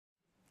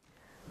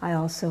I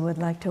also would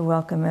like to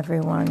welcome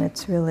everyone.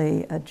 It's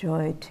really a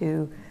joy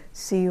to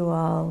see you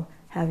all,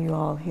 have you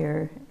all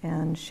here,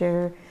 and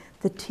share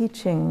the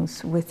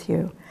teachings with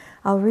you.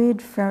 I'll read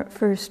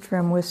first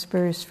from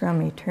Whispers from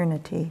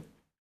Eternity.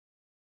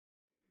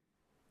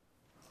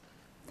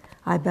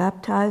 I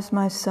baptize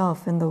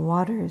myself in the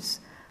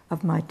waters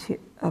of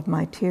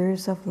my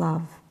tears of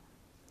love.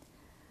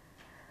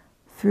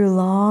 Through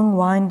long,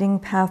 winding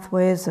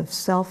pathways of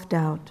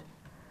self-doubt,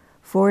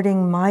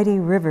 fording mighty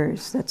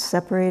rivers that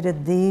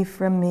separated thee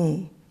from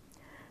me,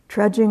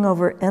 trudging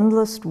over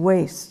endless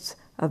wastes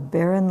of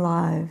barren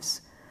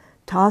lives,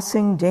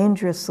 tossing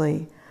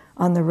dangerously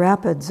on the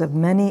rapids of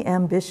many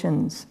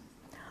ambitions,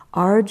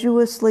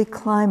 arduously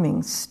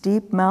climbing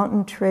steep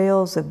mountain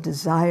trails of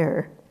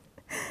desire,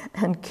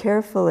 and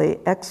carefully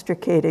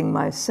extricating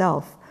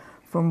myself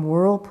from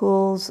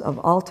whirlpools of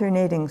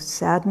alternating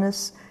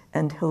sadness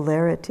and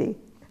hilarity.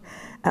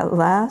 At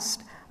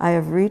last, I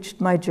have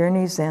reached my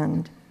journey's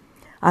end.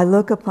 I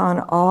look upon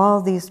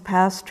all these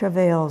past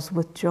travails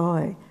with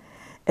joy.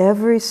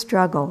 Every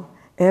struggle,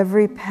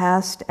 every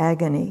past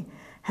agony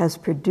has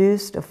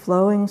produced a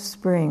flowing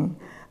spring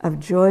of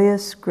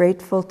joyous,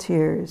 grateful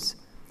tears.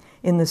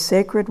 In the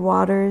sacred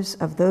waters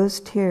of those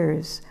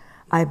tears,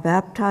 I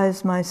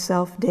baptize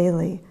myself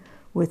daily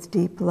with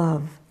deep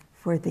love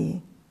for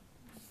thee.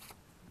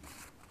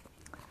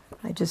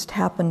 I just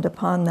happened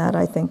upon that.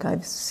 I think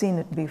I've seen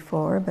it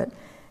before, but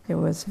it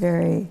was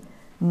very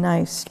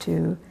nice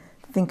to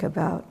think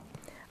about.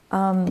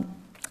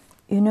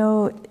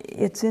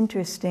 It's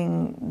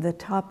interesting, the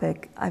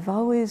topic. I've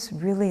always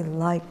really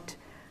liked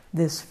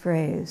this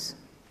phrase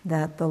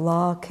that the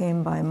law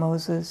came by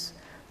Moses,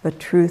 but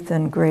truth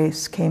and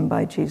grace came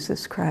by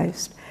Jesus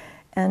Christ.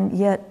 And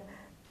yet,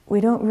 we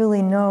don't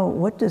really know,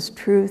 what does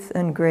truth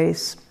and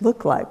grace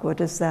look like? What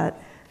does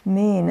that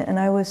mean? And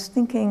I was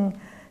thinking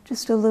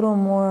just a little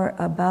more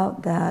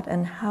about that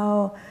and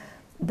how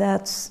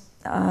that's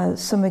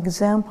some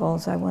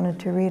examples. I wanted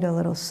to read a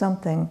little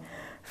something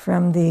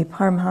from the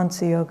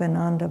Paramhansa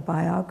Yogananda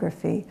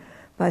biography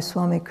by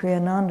Swami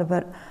Kriyananda,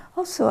 but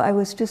also I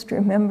was just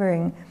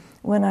remembering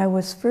when I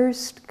was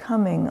first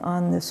coming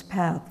on this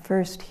path,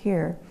 first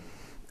here,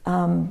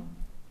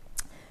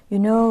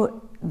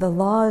 the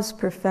law is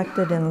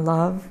perfected in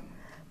love,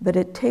 but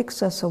it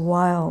takes us a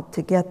while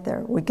to get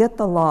there. We get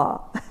the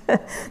law,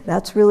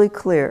 that's really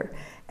clear,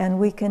 and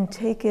we can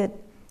take it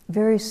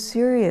very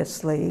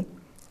seriously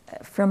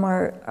from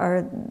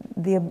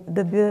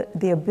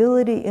the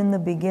ability in the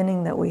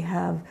beginning that we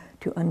have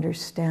to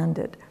understand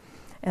it.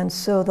 And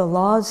so the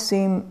laws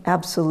seem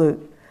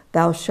absolute.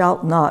 Thou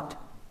shalt not,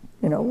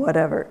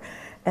 whatever.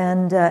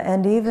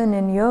 And even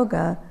in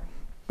yoga,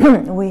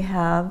 we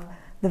have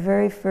the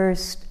very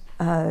first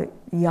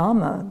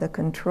yama, the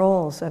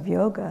controls of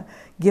yoga,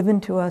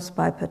 given to us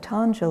by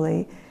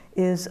Patanjali,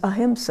 is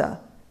ahimsa.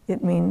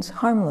 It means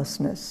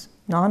harmlessness,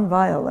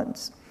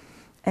 non-violence.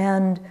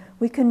 And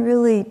we can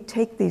really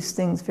take these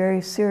things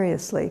very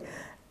seriously.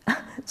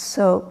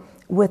 So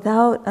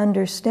without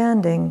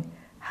understanding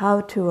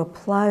how to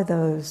apply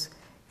those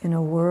in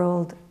a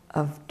world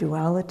of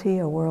duality,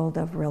 a world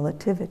of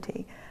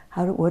relativity,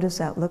 what does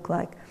that look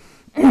like?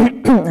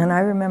 And I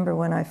remember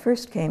when I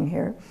first came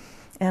here,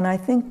 and I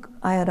think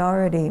I had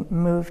already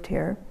moved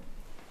here,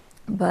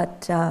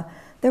 but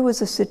there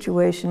was a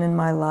situation in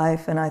my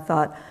life, and I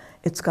thought,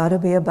 it's got to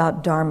be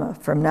about Dharma.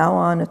 From now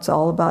on, it's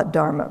all about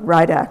Dharma,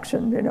 right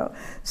action,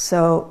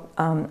 So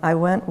I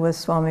went with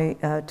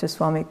to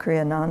Swami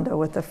Kriyananda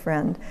with a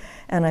friend,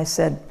 and I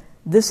said,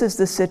 this is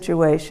the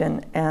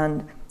situation,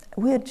 and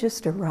we had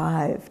just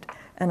arrived,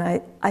 and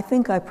I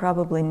think I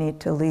probably need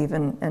to leave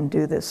and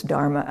do this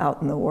Dharma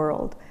out in the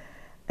world.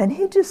 And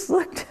he just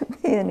looked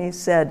at me and he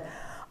said,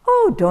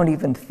 oh, don't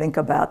even think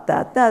about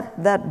that.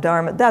 That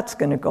Dharma, that's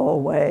going to go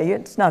away.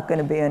 It's not going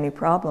to be any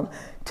problem.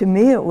 To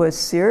me, it was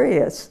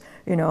serious.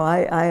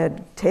 I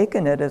had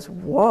taken it as,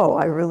 whoa,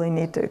 I really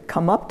need to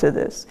come up to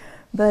this.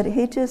 But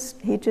he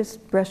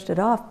just brushed it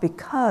off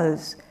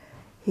because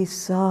he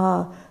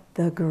saw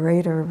the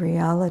greater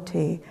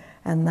reality.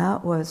 And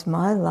that was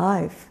my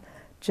life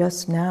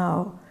just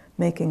now,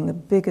 making the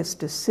biggest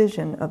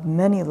decision of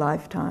many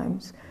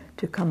lifetimes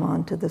to come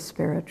onto the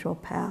spiritual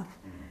path.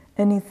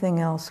 Anything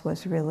else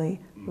was really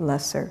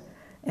lesser.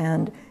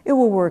 And it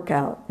will work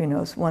out,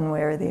 one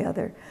way or the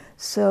other.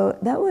 So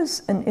that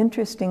was an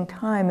interesting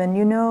time. And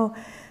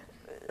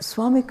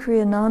Swami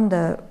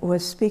Kriyananda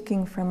was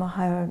speaking from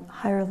a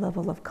higher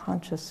level of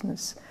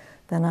consciousness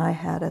than I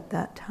had at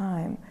that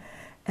time.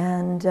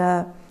 And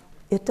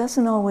it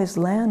doesn't always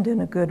land in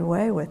a good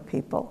way with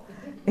people.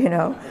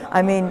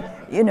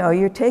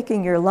 You're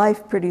taking your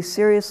life pretty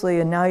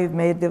seriously, and now you've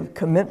made the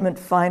commitment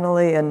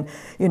finally, and,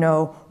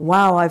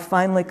 wow, I've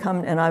finally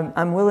come, and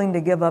I'm willing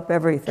to give up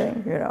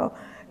everything,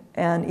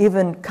 and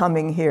even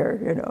coming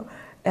here,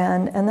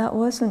 and that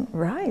wasn't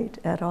right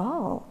at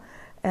all.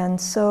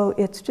 And so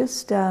it's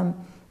just,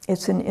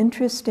 it's an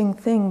interesting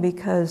thing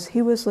because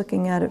he was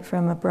looking at it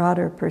from a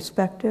broader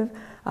perspective,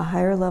 a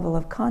higher level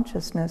of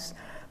consciousness,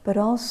 but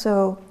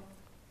also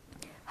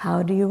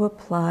how do you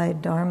apply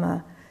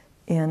Dharma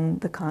in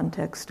the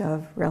context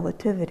of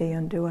relativity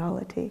and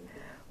duality.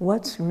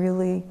 What's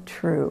really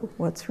true?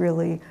 What's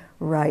really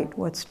right?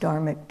 What's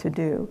dharmic to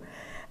do?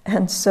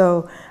 And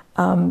so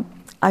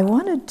I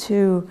wanted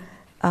to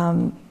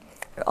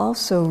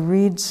also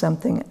read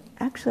something.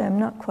 Actually, I'm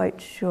not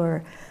quite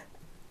sure.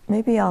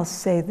 Maybe I'll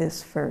say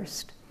this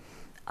first.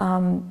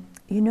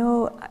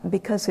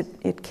 Because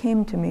it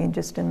came to me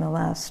just in the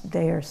last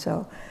day or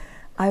so,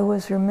 I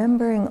was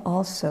remembering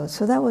also,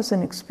 so that was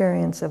an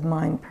experience of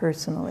mine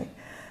personally,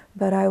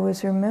 but I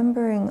was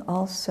remembering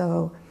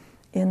also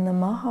in the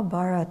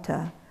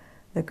Mahabharata,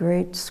 the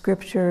great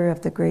scripture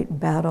of the great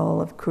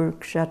battle of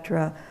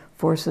Kurukshetra,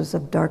 forces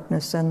of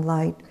darkness and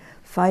light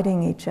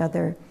fighting each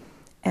other,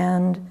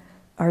 and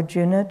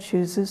Arjuna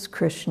chooses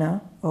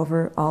Krishna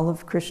over all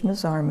of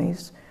Krishna's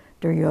armies.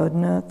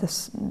 Duryodhana,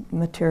 the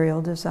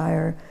material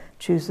desire,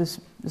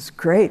 chooses, it's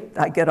great,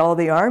 I get all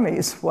the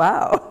armies,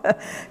 wow.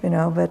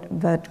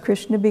 But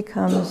Krishna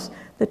becomes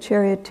the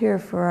charioteer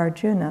for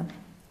Arjuna.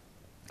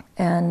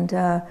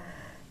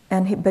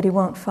 But he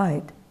won't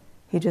fight.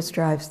 He just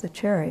drives the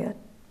chariot.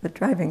 But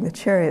driving the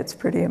chariot's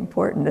pretty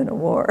important in a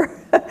war.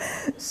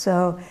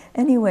 So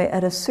anyway,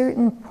 at a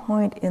certain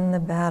point in the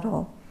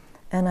battle,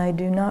 and I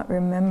do not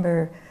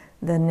remember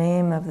the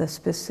name of the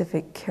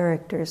specific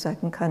characters, I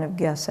can kind of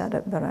guess at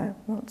it, but I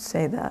won't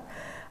say that.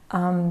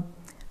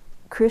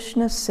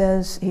 Krishna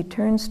says, he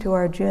turns to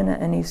Arjuna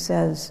and he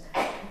says,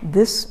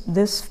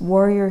 this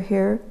warrior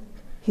here,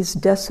 he's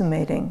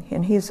decimating,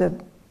 and he's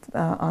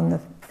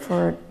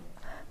for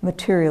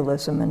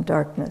materialism and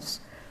darkness,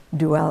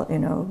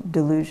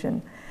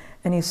 delusion.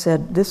 And he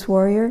said, this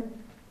warrior,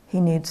 he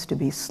needs to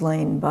be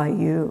slain by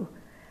you,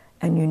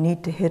 and you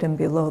need to hit him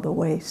below the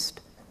waist.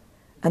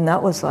 And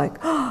that was like,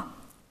 oh,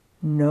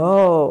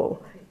 no,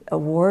 a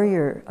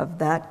warrior of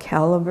that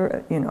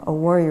caliber, a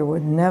warrior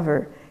would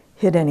never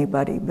hit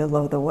anybody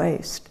below the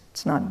waist.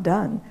 It's not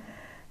done.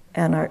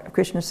 And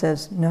Krishna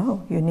says,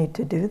 no, you need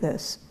to do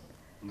this.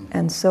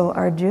 And so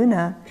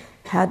Arjuna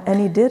and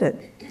he did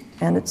it.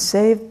 And it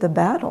saved the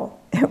battle.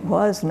 It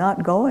was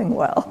not going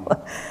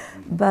well.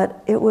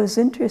 But it was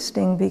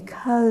interesting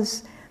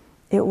because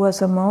it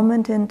was a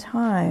moment in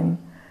time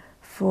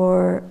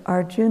for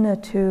Arjuna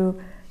to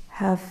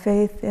have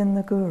faith in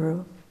the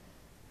Guru.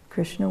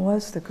 Krishna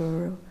was the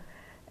Guru.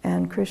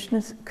 And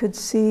Krishna could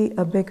see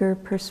a bigger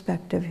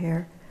perspective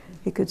here.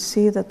 He could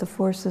see that the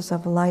forces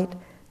of light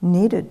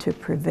needed to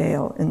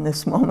prevail in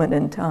this moment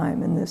in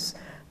time, in this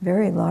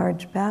very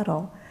large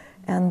battle,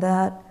 and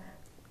that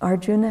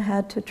Arjuna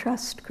had to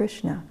trust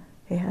Krishna.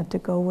 He had to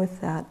go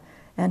with that.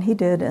 And he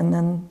did, and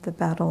then the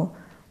battle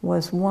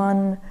was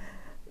won.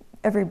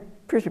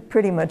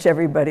 Pretty much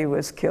everybody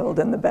was killed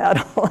in the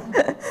battle.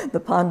 The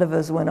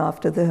Pandavas went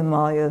off to the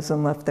Himalayas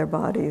and left their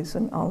bodies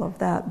and all of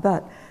that.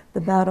 But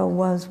the battle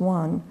was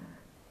won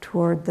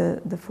toward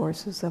the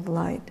forces of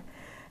light.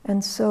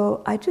 And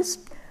so I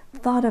just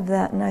thought of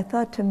that, and I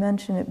thought to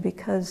mention it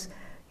because,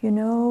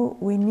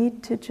 we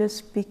need to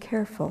just be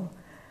careful.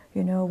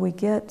 We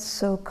get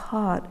so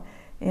caught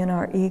in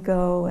our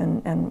ego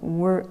and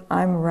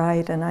I'm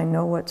right and I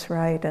know what's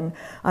right and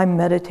I'm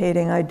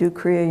meditating, I do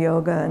Kriya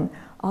Yoga and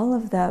all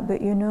of that, but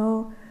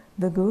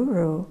the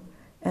Guru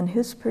and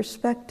his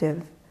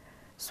perspective,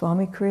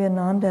 Swami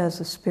Kriyananda as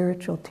a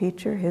spiritual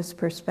teacher, his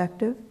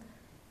perspective,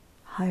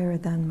 higher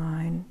than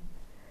mine.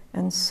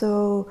 And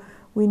so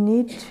we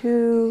need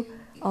to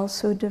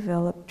also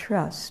develop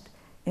trust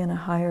in a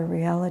higher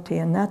reality.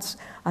 And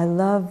I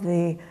love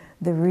the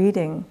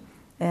reading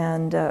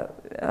and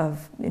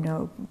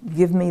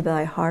give me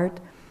thy heart.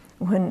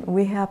 When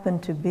we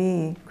happened to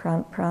be,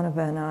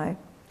 Pranava and I,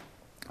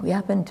 we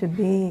happened to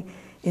be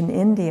in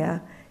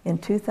India in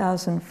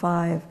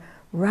 2005,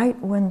 right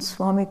when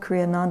Swami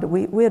Kriyananda,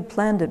 we had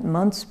planned it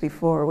months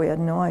before, we had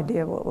no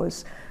idea what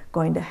was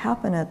going to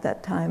happen at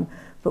that time,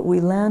 but we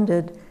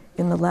landed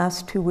in the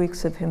last 2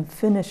 weeks of him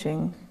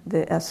finishing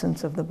the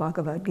essence of the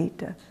Bhagavad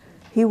Gita.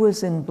 He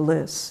was in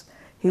bliss.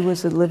 He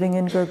was living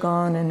in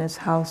Gurgaon in his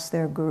house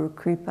there, Guru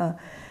Kripa.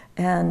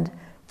 And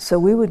so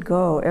we would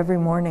go every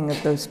morning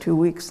of those 2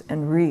 weeks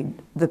and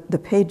read the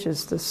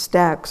pages, the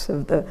stacks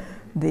of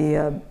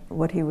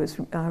what he was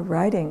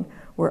writing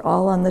were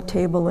all on the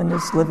table in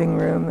his living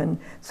room. And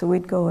so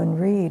we'd go and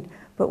read.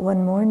 But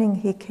one morning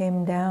he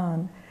came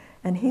down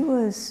and he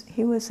was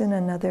in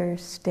another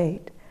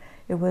state.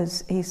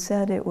 He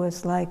said it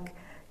was like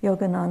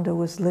Yogananda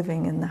was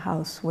living in the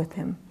house with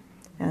him,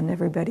 and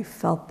everybody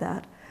felt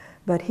that.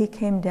 But he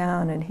came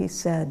down and he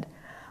said,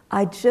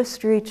 I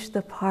just reached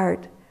the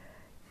part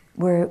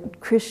where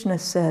Krishna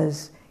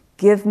says,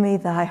 give me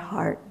thy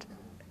heart.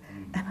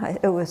 And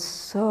it was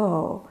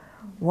so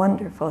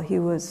wonderful. He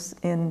was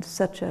in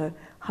such a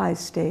high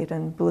state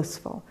and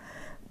blissful.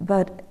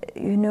 But,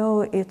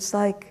 it's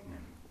like,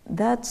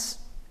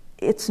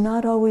 it's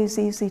not always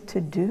easy to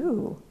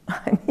do.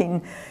 I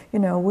mean,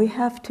 we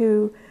have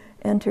to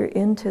enter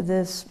into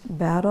this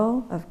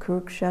battle of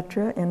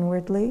Kurukshetra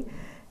inwardly,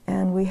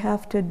 and we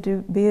have to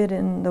be it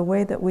in the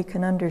way that we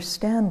can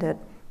understand it,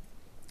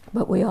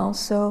 but we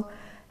also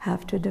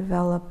have to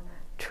develop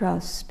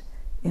trust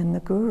in the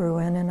Guru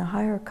and in a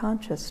higher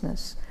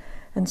consciousness.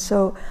 And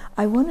so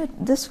I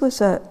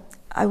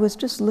was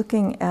just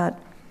looking at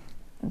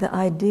the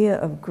idea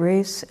of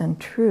grace and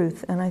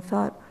truth, and I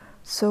thought,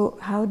 so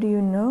how do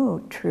you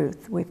know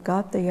truth? We've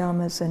got the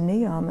yamas and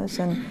niyamas,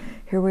 and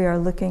here we are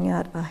looking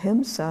at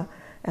ahimsa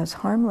as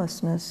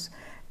harmlessness.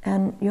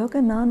 And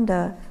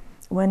Yogananda,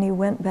 when he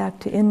went back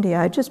to India,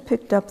 I just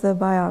picked up the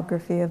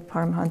biography of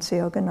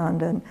Paramhansa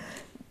Yogananda and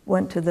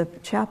went to the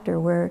chapter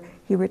where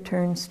he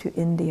returns to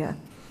India.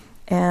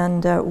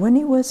 And when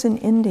he was in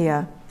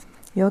India,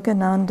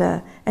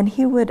 Yogananda, and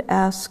he would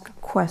ask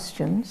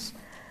questions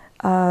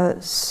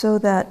so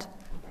that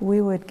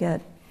we would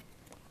get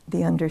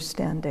the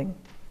understanding.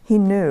 He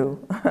knew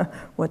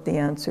what the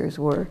answers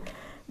were.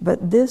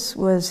 But this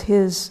was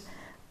his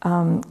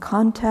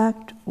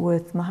contact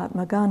with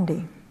Mahatma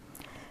Gandhi.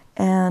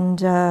 And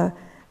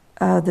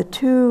the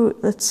two,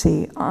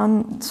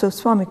 so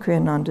Swami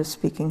Kriyananda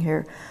speaking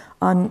here,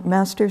 on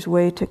Master's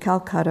way to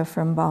Calcutta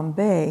from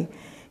Bombay,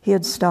 he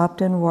had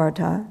stopped in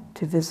Wardha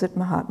to visit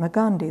Mahatma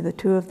Gandhi. The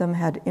two of them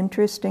had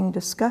interesting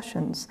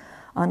discussions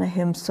on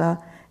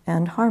ahimsa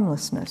and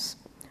harmlessness.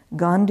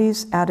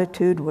 Gandhi's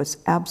attitude was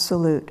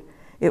absolute.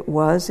 It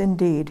was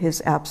indeed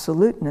his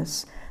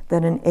absoluteness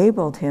that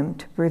enabled him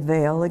to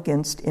prevail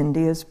against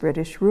India's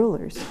British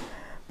rulers.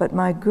 But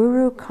my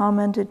guru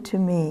commented to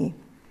me,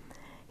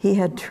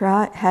 had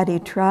he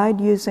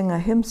tried using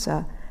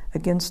ahimsa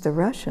against the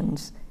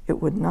Russians,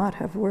 it would not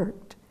have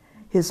worked.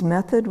 His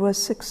method was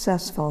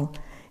successful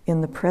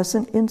in the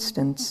present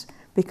instance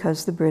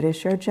because the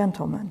British are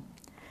gentlemen.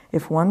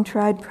 If one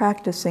tried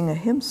practicing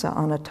ahimsa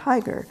on a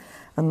tiger,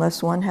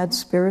 unless one had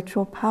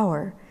spiritual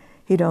power,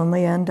 he'd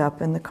only end up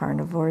in the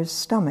carnivore's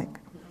stomach.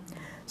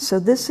 So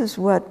this is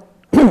what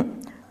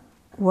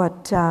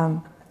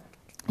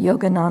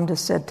Yogananda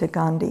said to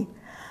Gandhi.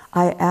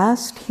 I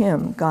asked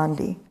him,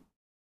 Gandhi,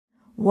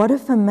 what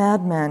if a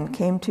madman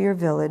came to your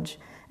village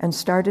and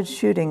started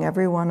shooting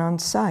everyone on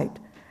sight?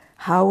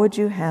 How would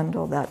you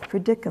handle that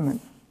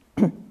predicament?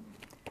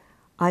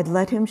 I'd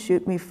let him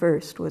shoot me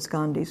first, was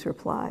Gandhi's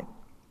reply.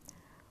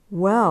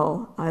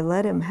 Well, I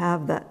let him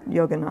have that,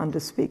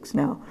 Yogananda speaks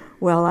now,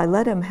 well, I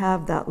let him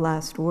have that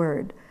last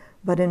word,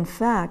 but in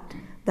fact,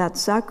 that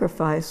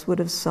sacrifice would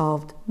have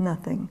solved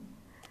nothing.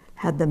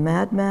 Had the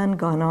madman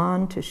gone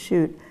on to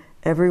shoot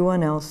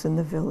everyone else in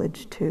the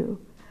village too.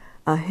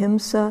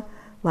 Ahimsa,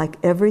 like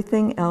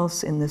everything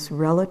else in this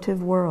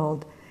relative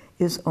world,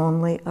 is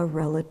only a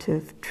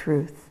relative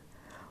truth.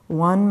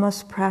 One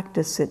must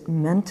practice it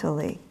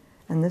mentally,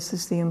 and this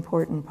is the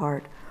important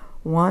part.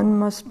 One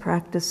must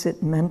practice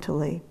it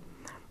mentally,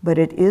 but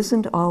it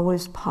isn't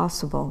always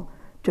possible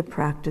to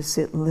practice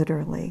it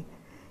literally.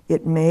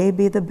 It may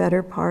be the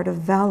better part of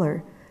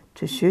valor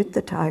to shoot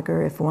the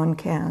tiger if one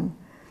can,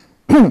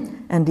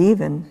 and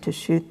even to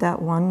shoot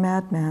that one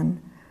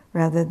madman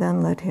rather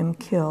than let him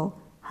kill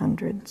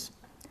hundreds.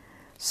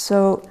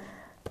 So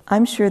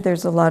I'm sure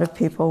there's a lot of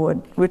people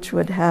which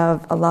would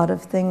have a lot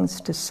of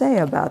things to say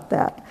about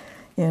that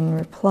in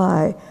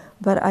reply,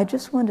 but I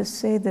just want to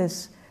say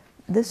this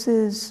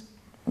is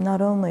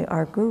not only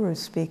our guru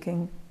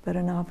speaking, but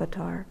an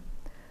avatar.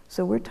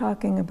 So we're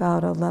talking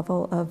about a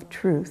level of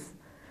truth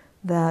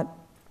that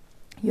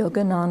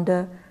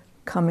Yogananda,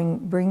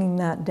 bringing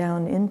that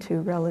down into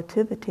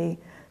relativity,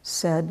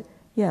 said,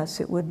 yes,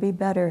 it would be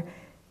better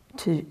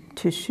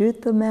to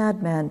shoot the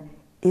madman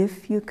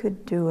if you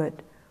could do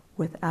it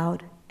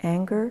without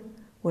anger,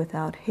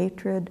 without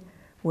hatred,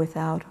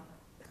 without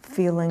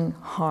feeling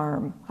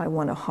harm. I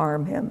want to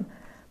harm him,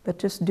 but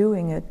just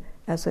doing it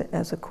as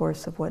a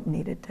course of what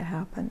needed to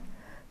happen.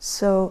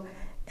 So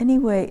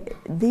anyway,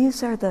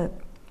 these are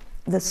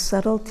the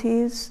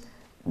subtleties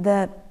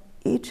that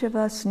each of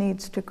us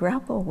needs to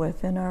grapple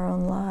with in our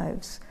own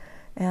lives,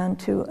 and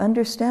to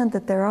understand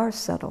that there are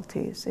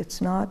subtleties. It's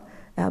not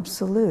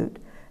absolute.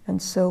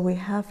 And so we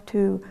have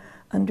to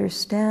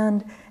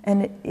understand,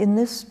 and in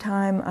this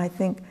time, I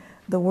think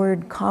the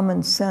word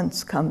common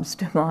sense comes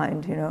to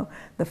mind,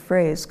 the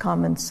phrase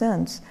common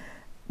sense,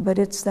 but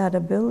it's that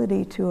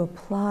ability to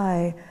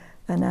apply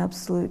an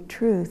absolute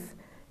truth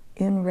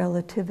in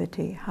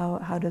relativity.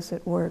 How does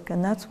it work?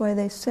 And that's why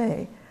they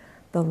say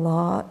the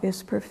law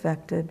is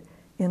perfected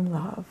in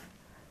love,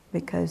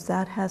 because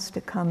that has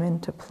to come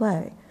into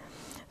play.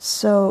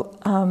 So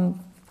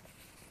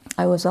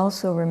I was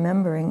also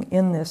remembering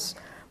in this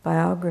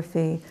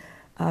biography,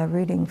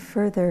 reading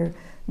further,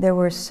 there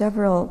were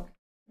several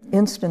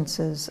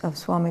instances of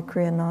Swami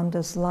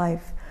Kriyananda's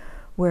life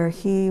where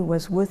he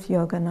was with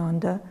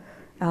Yogananda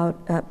out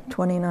at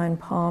 29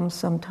 Palms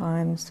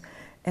sometimes,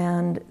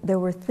 and there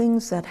were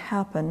things that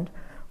happened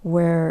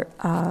where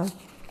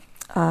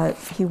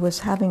he was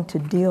having to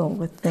deal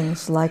with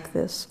things like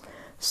this.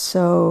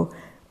 So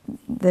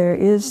there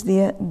is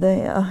the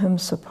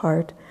ahimsa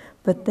part,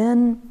 but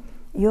then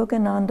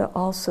Yogananda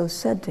also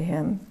said to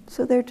him,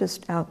 so they're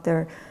just out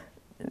there,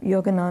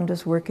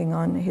 Yogananda's working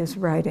on his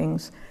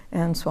writings,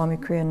 and Swami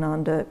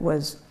Kriyananda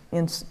was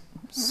in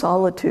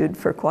solitude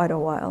for quite a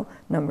while,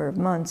 number of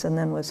months, and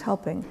then was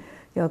helping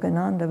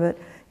Yogananda. But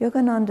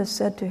Yogananda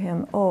said to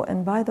him, oh,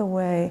 and by the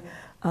way,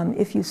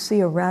 if you see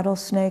a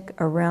rattlesnake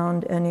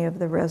around any of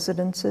the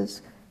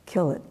residences,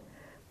 kill it.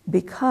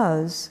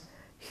 Because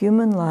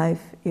human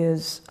life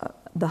is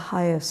the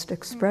highest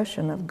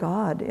expression of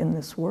God in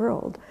this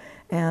world.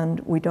 And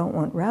we don't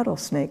want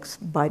rattlesnakes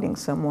biting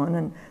someone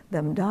and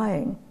them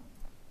dying.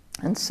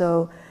 And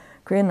so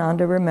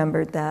Kriyananda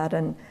remembered that,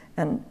 and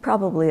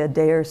probably a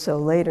day or so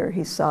later,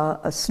 he saw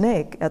a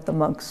snake at the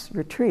monks'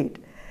 retreat.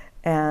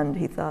 And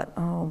he thought,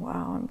 oh,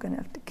 wow, I'm going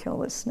to have to kill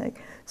this snake.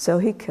 So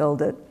he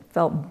killed it,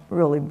 felt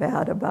really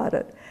bad about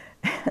it.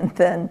 And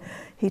then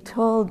he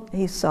saw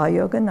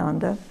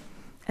Yogananda,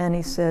 and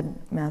he said,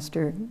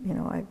 Master,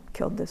 I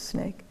killed this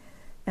snake.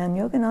 And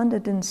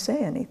Yogananda didn't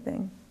say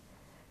anything.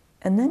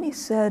 And then he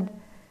said,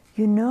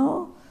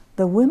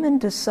 the women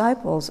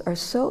disciples are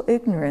so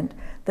ignorant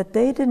that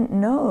they didn't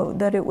know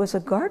that it was a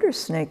garter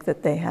snake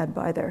that they had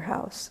by their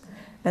house.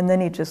 And then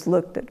he just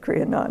looked at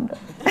Kriyananda.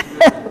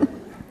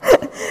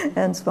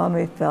 And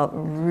Swami felt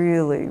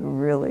really,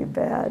 really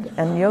bad.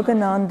 And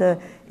Yogananda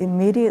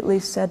immediately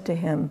said to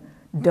him,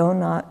 do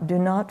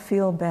not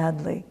feel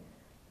badly.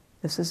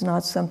 This is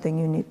not something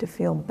you need to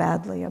feel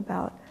badly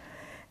about.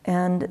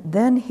 And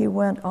then he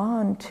went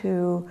on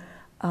to,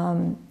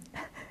 and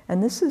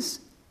this is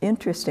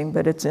interesting,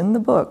 but it's in the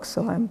book,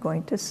 so I'm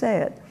going to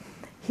say it.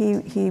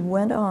 He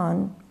went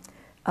on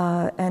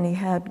and he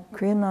had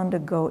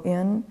Kriyananda go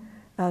in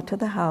to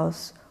the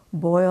house,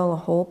 boil a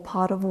whole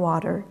pot of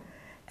water,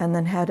 and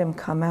then had him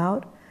come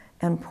out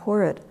and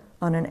pour it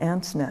on an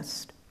ant's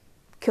nest,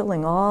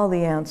 killing all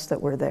the ants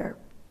that were there.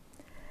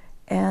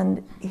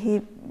 And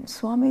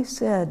Swami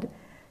said,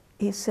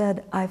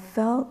 I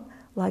felt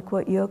like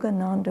what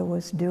Yogananda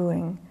was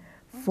doing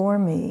for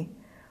me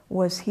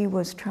was he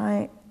was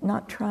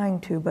not trying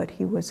to, but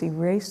he was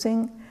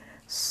erasing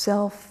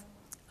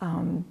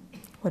self-blame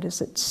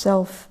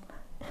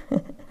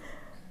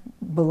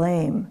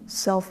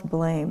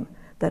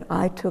that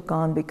I took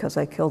on because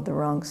I killed the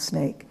wrong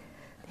snake.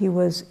 He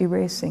was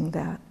erasing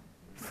that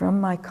from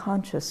my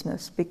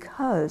consciousness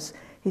because,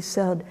 he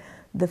said,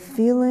 the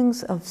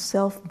feelings of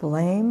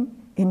self-blame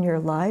in your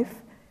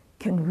life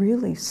can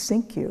really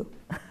sink you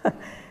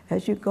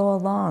as you go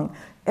along.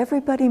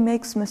 Everybody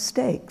makes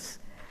mistakes,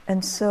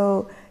 and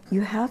so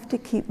you have to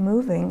keep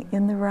moving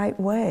in the right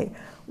way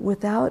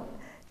without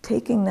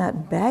taking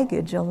that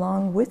baggage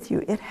along with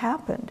you. It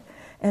happened.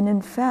 And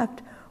in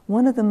fact,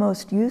 one of the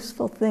most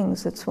useful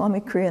things that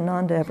Swami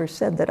Kriyananda ever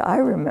said that I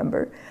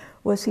remember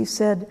was he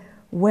said,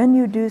 when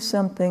you do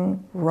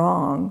something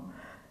wrong,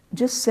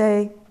 just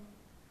say,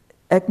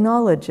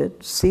 acknowledge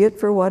it, see it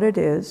for what it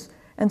is,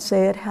 and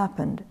say it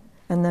happened,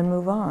 and then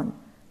move on.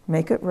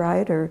 Make it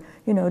right, or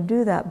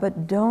do that,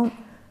 but don't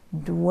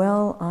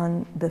dwell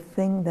on the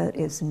thing that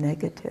is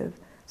negative,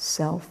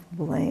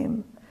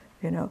 self-blame,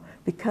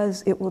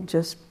 because it will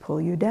just pull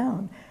you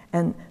down.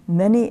 And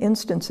many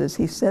instances,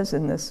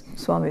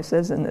 Swami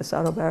says in this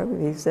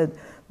autobiography, he said,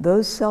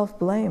 those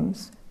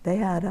self-blames,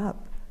 they add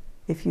up.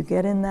 If you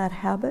get in that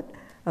habit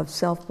of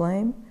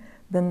self-blame,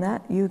 then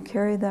that you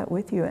carry that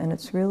with you, and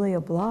it's really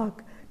a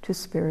block to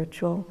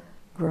spiritual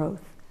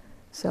growth.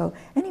 So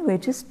anyway,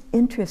 just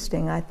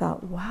interesting. I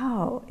thought,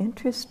 wow,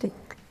 interesting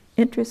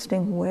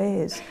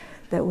ways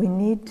that we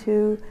need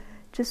to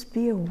just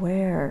be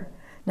aware.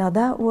 Now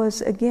that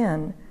was,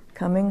 again,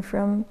 coming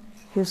from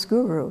his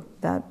guru,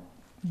 that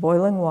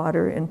boiling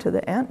water into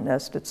the ant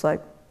nest. It's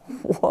like,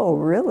 whoa,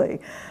 really?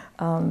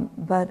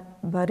 But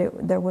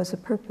there was a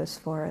purpose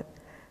for it.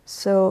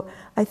 So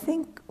I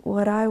think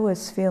what I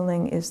was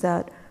feeling is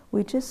that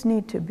we just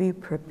need to be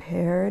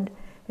prepared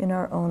in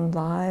our own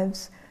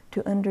lives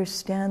to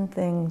understand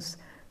things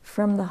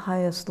from the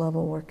highest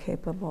level we're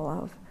capable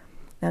of.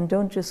 And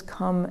don't just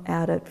come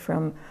at it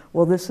from,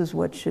 well, this is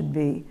what should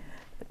be.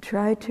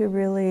 Try to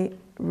really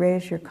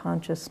raise your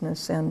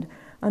consciousness and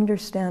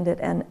understand it,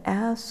 and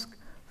ask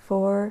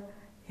for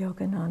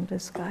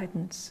Yogananda's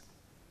guidance.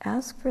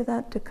 Ask for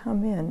that to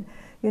come in.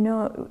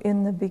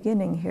 In the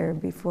beginning here,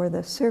 before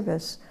the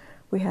service,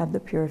 we have the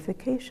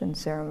purification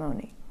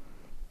ceremony.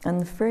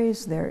 And the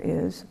phrase there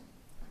is,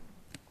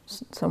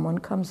 someone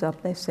comes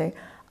up, they say,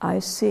 I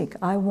seek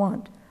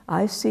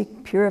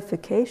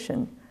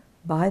purification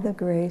by the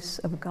grace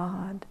of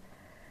God.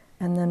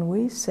 And then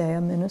we say,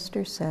 a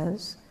minister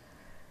says,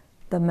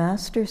 the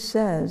Master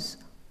says,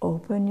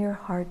 open your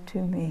heart to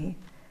me,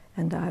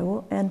 and I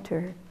will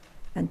enter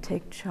and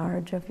take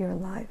charge of your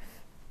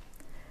life.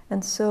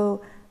 And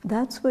so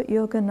that's what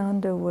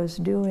Yogananda was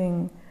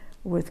doing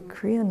with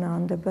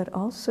Kriyananda, but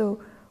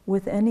also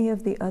with any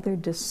of the other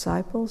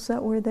disciples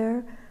that were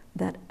there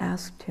that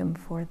asked him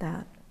for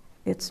that.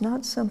 It's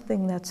not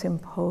something that's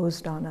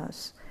imposed on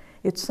us.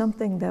 It's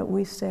something that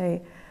we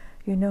say,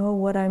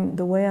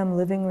 the way I'm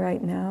living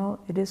right now,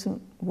 it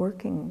isn't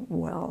working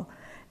well,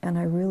 and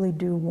I really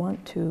do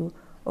want to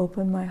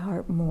open my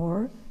heart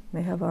more.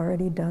 May have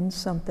already done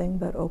something,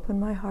 but open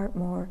my heart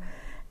more,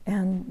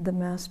 and the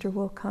Master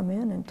will come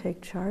in and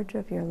take charge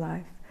of your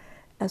life.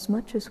 As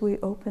much as we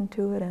open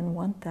to it and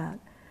want that,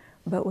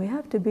 but we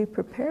have to be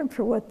prepared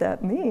for what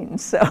that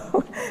means.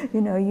 So,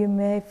 you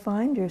may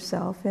find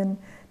yourself in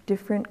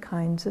different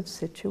kinds of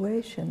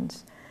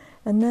situations.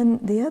 And then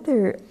the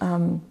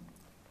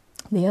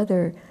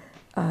other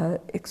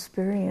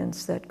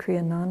experience that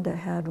Kriyananda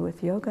had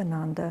with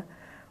Yogananda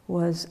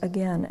was,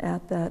 again,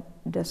 at that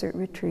desert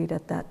retreat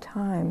at that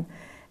time.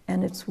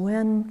 And it's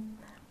when,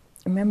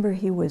 remember,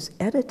 he was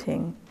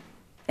editing,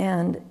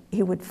 and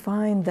he would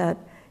find that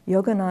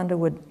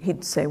Yogananda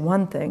he'd say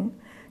one thing,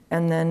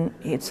 and then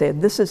he'd say,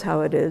 this is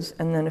how it is,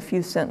 and then a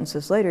few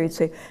sentences later he'd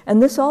say,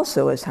 and this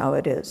also is how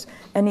it is.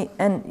 And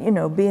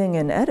being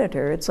an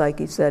editor, it's like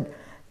he said,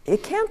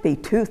 it can't be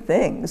two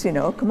things,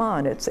 come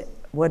on, it's,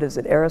 what is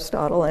it,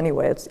 Aristotle?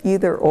 Anyway, it's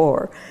either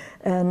or.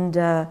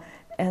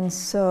 And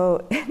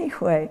so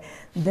anyway,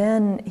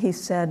 then he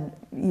said,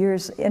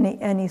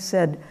 and he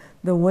said,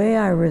 the way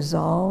I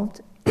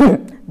resolved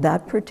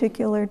that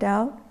particular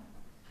doubt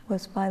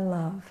was by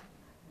love.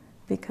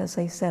 Because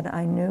he said,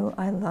 I knew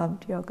I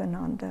loved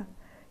Yogananda.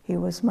 He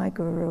was my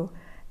guru,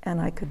 and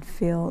I could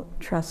feel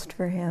trust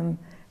for him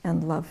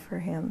and love for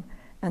him.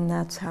 And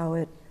that's how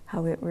it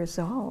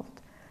resolved.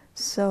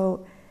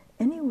 So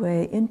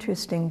anyway,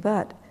 interesting.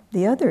 But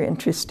the other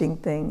interesting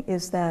thing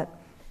is that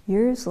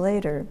years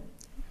later,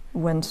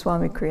 when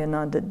Swami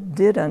Kriyananda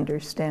did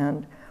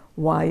understand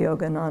why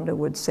Yogananda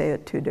would say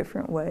it two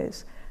different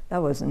ways,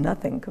 that was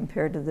nothing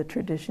compared to the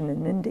tradition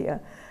in India.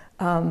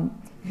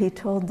 He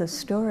told the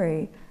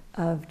story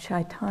of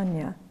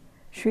Chaitanya,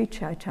 Sri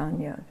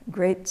Chaitanya,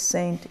 great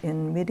saint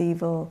in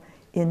medieval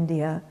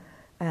India,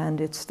 and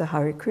it's the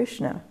Hare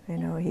Krishna.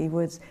 He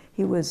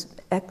was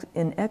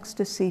in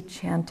ecstasy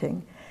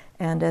chanting,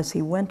 and as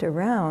he went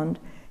around,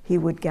 he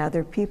would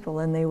gather people,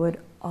 and they would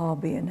all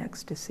be in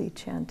ecstasy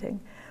chanting.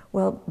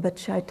 Well, but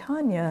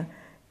Chaitanya,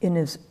 in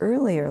his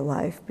earlier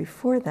life,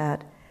 before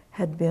that,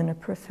 had been a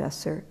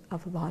professor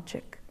of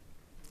logic.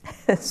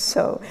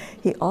 So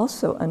he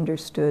also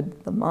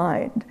understood the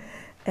mind.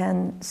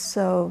 And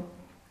so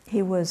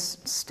he was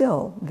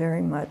still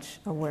very much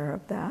aware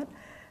of that,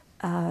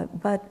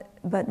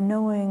 but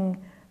knowing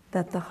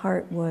that the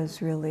heart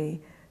was really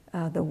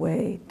the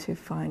way to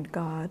find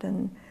God,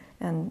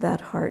 and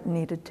that heart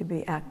needed to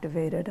be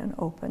activated and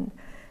opened.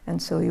 And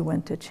so he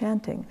went to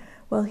chanting.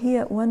 Well,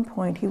 at one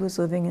point, he was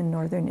living in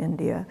northern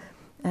India,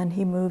 and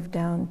he moved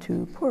down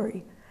to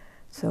Puri.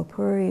 So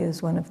Puri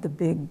is one of the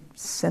big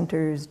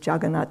centers,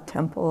 Jagannath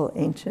Temple,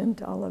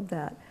 ancient, all of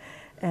that.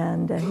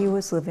 And he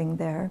was living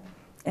there,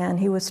 and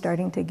he was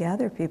starting to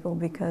gather people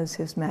because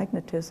his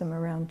magnetism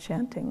around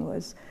chanting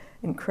was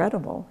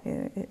incredible.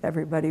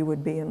 Everybody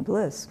would be in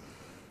bliss.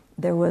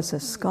 There was a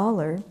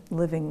scholar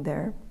living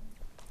there,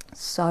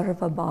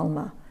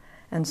 Sarvabhauma,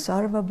 and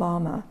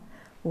Sarvabhauma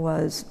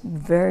was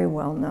very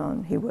well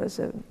known. He was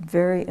a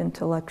very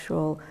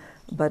intellectual,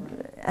 but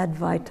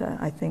Advaita,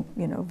 I think,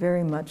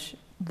 very much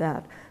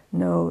that.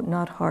 No,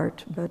 not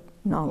heart, but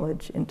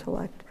knowledge,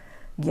 intellect,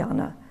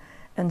 jnana.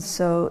 And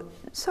so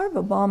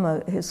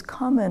Sarvabhauma, his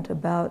comment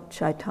about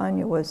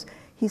Chaitanya was,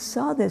 he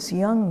saw this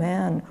young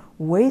man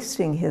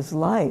wasting his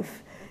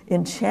life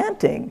in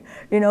chanting.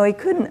 He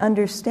couldn't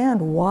understand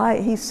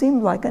why. He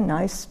seemed like a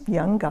nice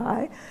young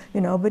guy,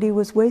 but he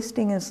was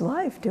wasting his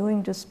life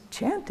doing just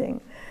chanting.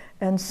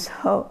 And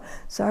so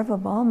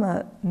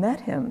Sarvabhauma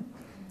met him,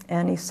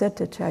 and he said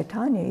to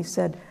Chaitanya, he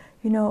said,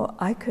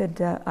 I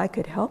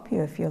could help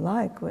you if you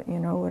like.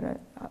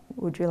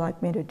 Would you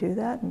like me to do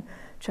that? And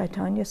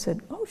Chaitanya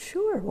said, oh,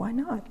 sure, why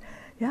not?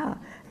 Yeah.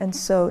 And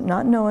so,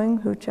 not knowing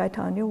who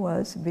Chaitanya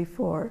was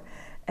before,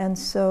 and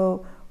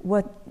so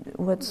what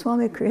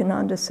Swami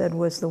Kriyananda said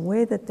was the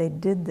way that they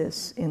did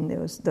this in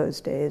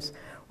those days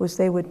was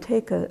they would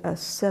take a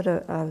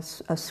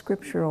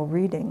scriptural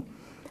reading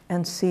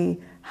and see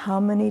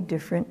how many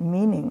different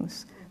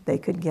meanings they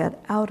could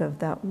get out of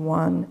that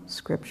one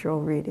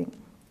scriptural reading.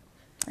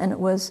 And it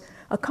was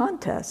a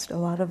contest. A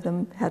lot of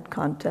them had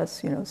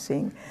contests,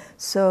 seeing.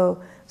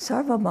 So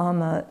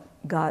Sarvabhauma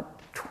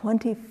got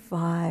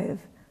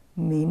 25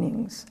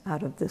 meanings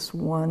out of this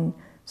one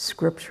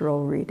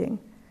scriptural reading.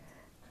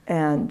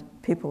 And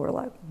people were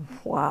like,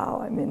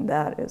 wow,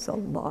 that is a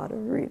lot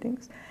of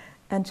readings.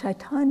 And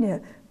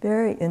Chaitanya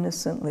very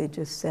innocently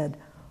just said,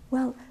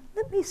 well,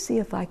 let me see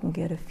if I can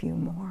get a few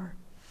more.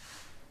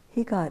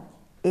 He got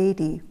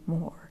 80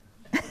 more.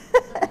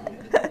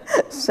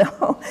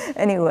 So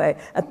anyway,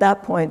 at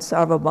that point,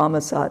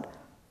 Sarvabhauma thought,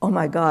 oh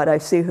my God, I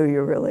see who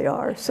you really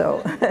are.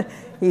 So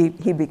he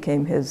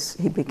became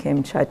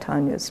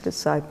Chaitanya's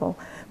disciple.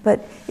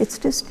 But it's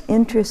just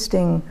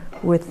interesting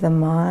with the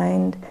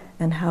mind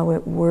and how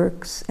it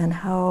works and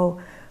how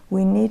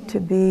we need to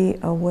be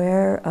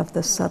aware of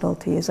the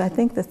subtleties. I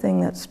think the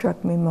thing that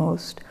struck me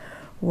most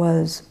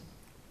was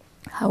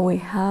how we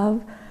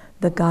have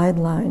the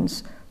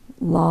guidelines,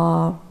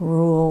 law,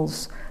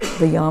 rules,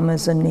 the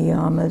yamas and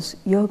niyamas.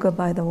 Yoga,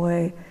 by the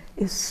way,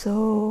 is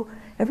so,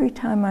 every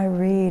time I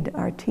read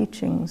our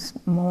teachings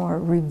more,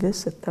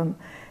 revisit them,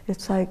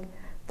 it's like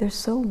they're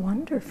so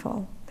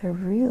wonderful. They're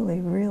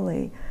really,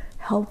 really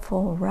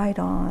helpful, right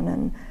on,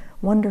 and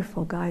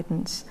wonderful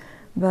guidance.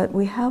 But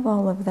we have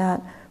all of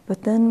that,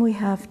 but then we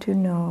have to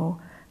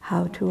know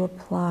how to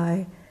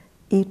apply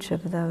each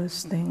of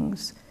those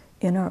things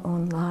in our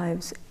own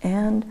lives.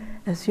 And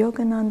as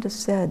Yogananda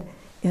said,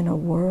 in a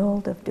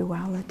world of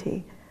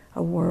duality,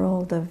 a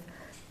world of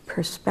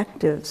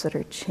perspectives that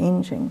are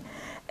changing.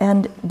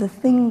 And the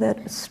thing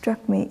that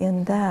struck me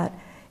in that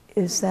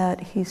is that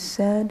he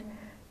said,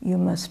 you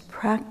must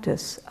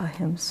practice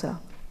ahimsa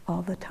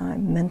all the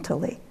time,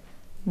 mentally.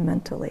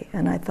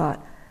 And I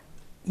thought,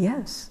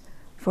 yes,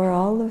 for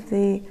all of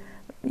the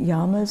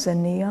yamas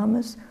and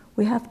niyamas,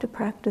 we have to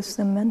practice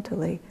them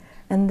mentally.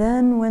 And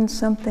then when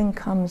something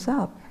comes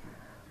up,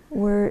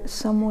 we're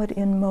somewhat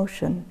in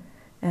motion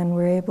and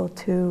we're able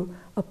to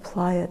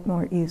apply it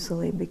more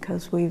easily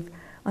because we've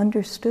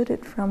understood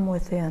it from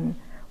within.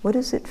 What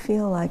does it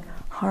feel like?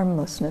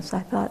 Harmlessness.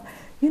 I thought,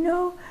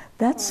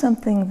 that's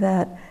something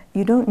that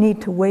you don't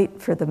need to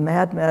wait for the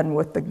madman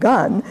with the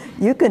gun.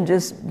 You can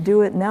just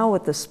do it now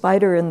with the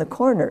spider in the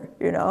corner,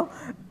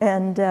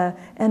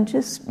 and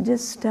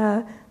just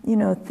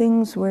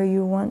things where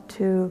you want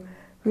to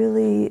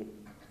really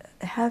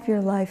have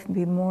your life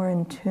be more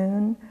in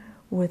tune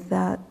with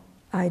that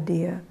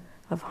idea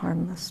of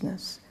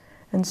harmlessness.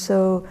 And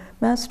so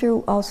Master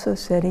also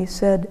said, he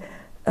said,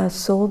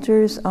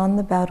 soldiers on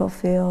the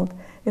battlefield,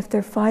 if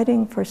they're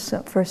fighting for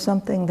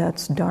something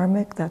that's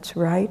dharmic, that's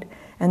right,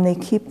 and they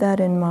keep that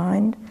in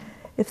mind,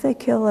 if they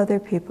kill other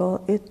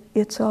people,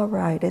 it's all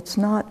right. It's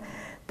not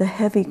the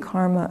heavy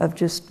karma of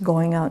just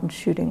going out and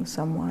shooting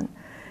someone.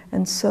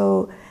 And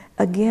so,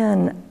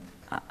 again,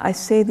 I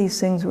say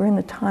these things, we're in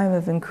a time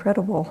of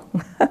incredible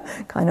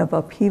kind of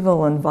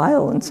upheaval and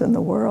violence in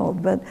the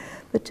world, but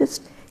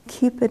just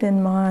keep it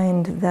in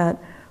mind that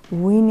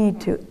we need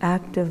to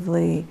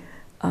actively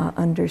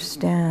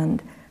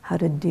understand how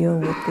to deal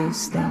with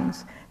these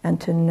things and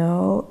to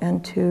know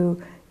and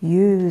to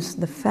use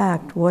the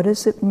fact, what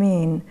does it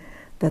mean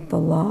that the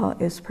law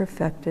is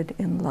perfected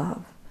in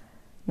love?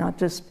 Not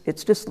just,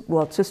 it's just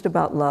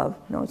about love.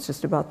 No, it's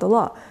just about the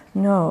law.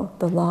 No,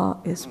 the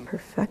law is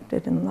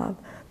perfected in love.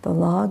 The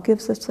law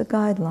gives us a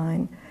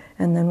guideline,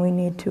 and then we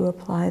need to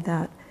apply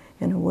that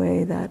in a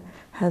way that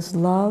has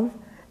love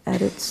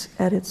at its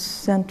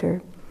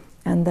center,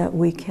 and that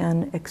we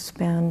can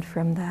expand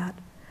from that.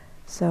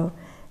 So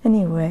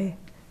anyway,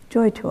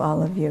 joy to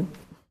all of you.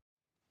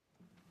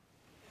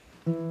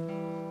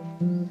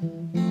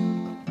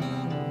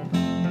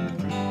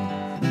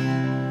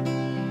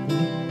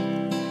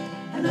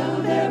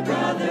 Hello there,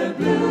 brother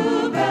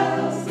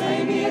bluebells,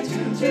 play me a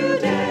tune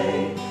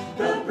today.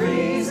 The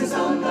breezes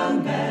on the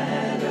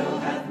meadow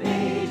have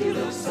made you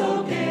look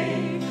so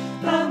gay.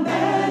 The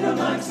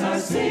meadowlarks are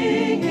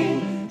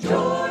singing,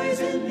 joy's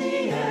in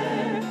the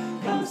air.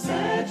 Come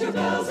set your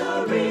bells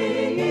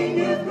a-ringing,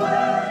 you've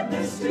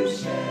gladness to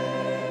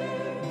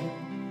share.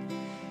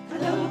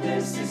 Hello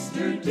there,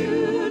 sister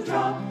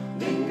dewdrop,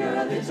 linger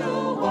a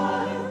little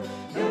while.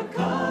 Your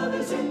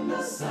colors in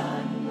the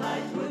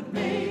sunlight would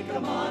make a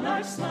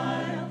monarch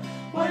smile.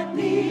 What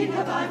need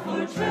have I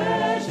for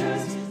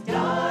treasures,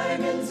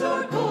 diamonds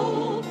or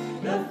gold?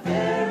 The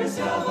fairest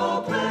of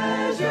all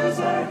pleasures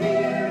are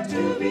here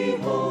to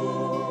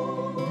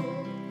behold.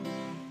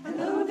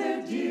 Hello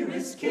there,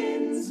 dearest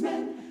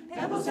kinsmen,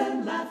 pebbles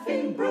and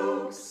laughing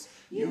brooks.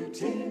 You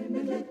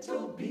timid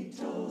little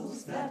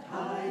beetles that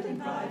hide in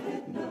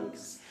private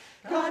nooks.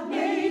 God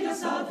made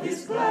us of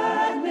his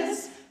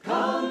gladness,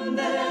 come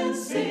then and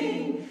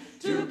sing.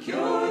 To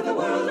cure the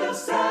world of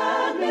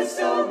sadness,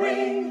 so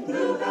ring,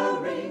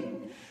 bluebell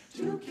ring.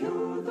 To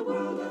cure the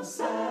world of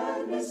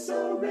sadness,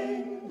 so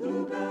ring,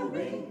 bluebell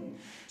ring.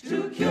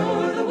 To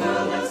cure the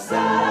world of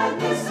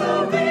sadness,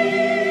 so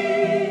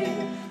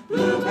ring,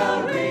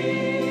 bluebell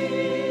ring.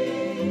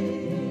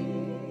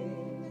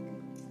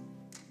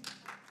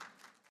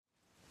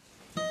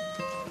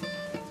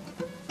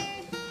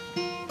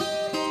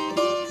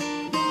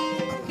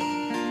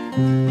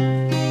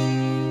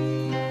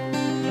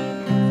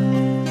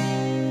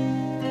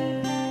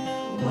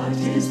 What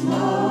is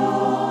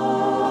love?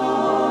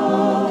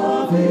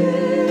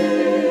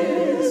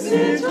 Is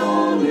it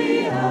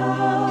only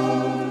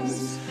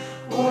ours?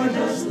 Or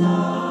does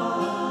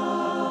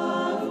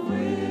love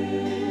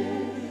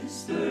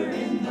whisper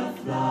in the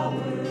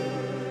flowers?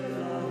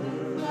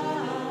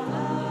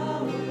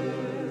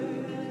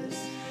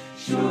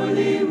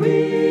 Surely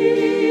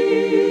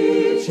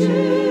we,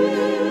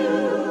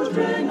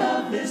 children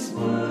of this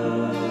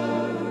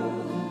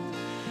world,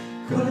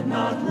 could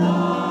not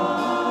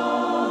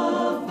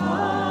love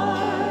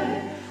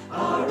by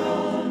our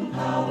own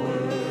powers.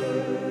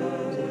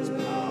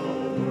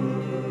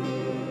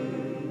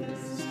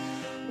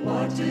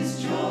 What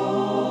is joy?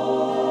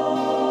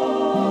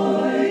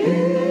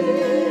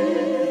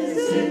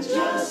 Is it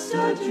just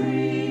a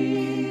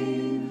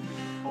dream?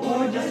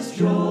 Or does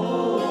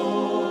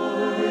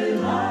joy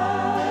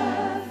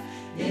laugh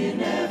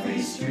in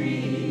every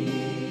stream?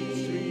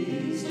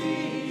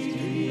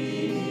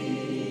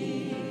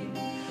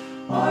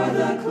 Are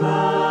the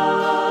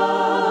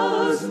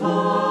clouds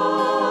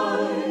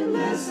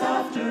mindless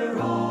after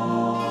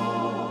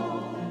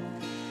all?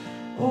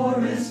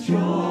 Or is joy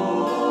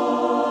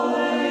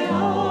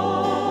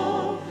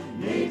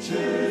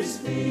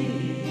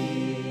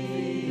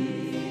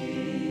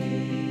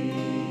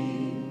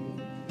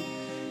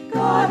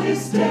God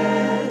is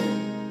dead,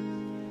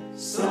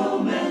 so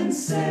men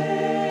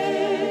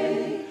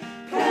say.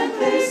 Can't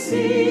they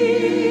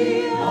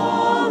see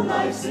all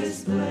life's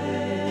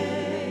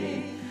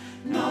display?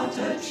 Not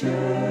a church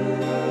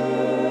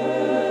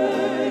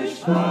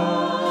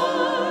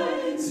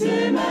finds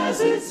him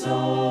as its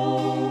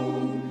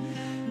own,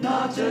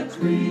 not a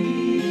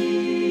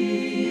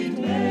creed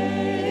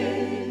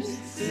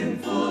makes him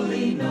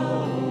fully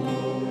known.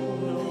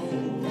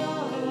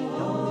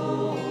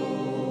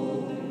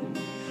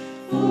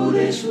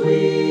 Foolish we,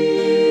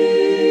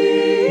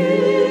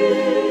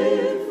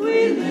 if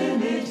we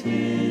limit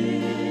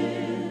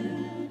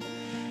him.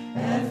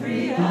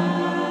 Every atom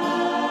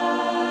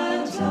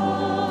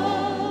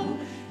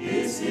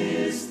is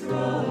his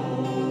throne.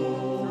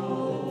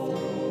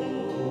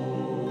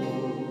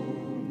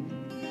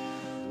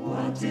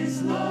 What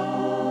is love?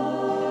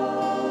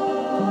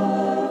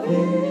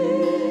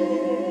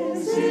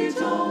 Is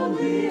it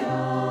only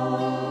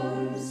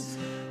ours?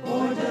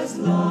 Or does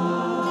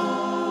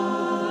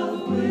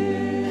love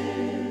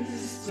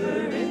whisper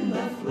in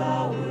the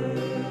flowers?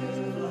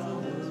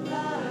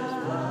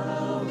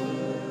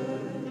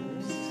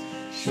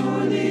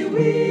 Surely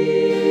we,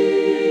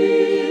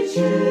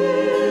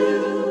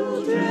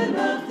 children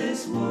of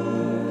this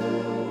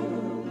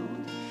world,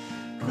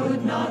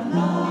 could not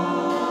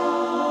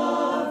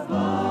love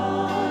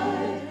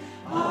by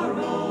our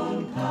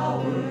own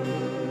powers.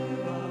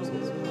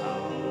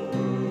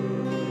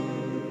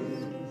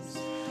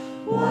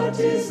 What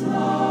is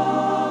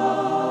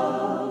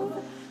love?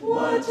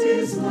 What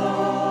is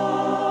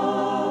love?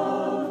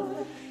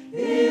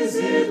 Is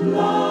it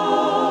love?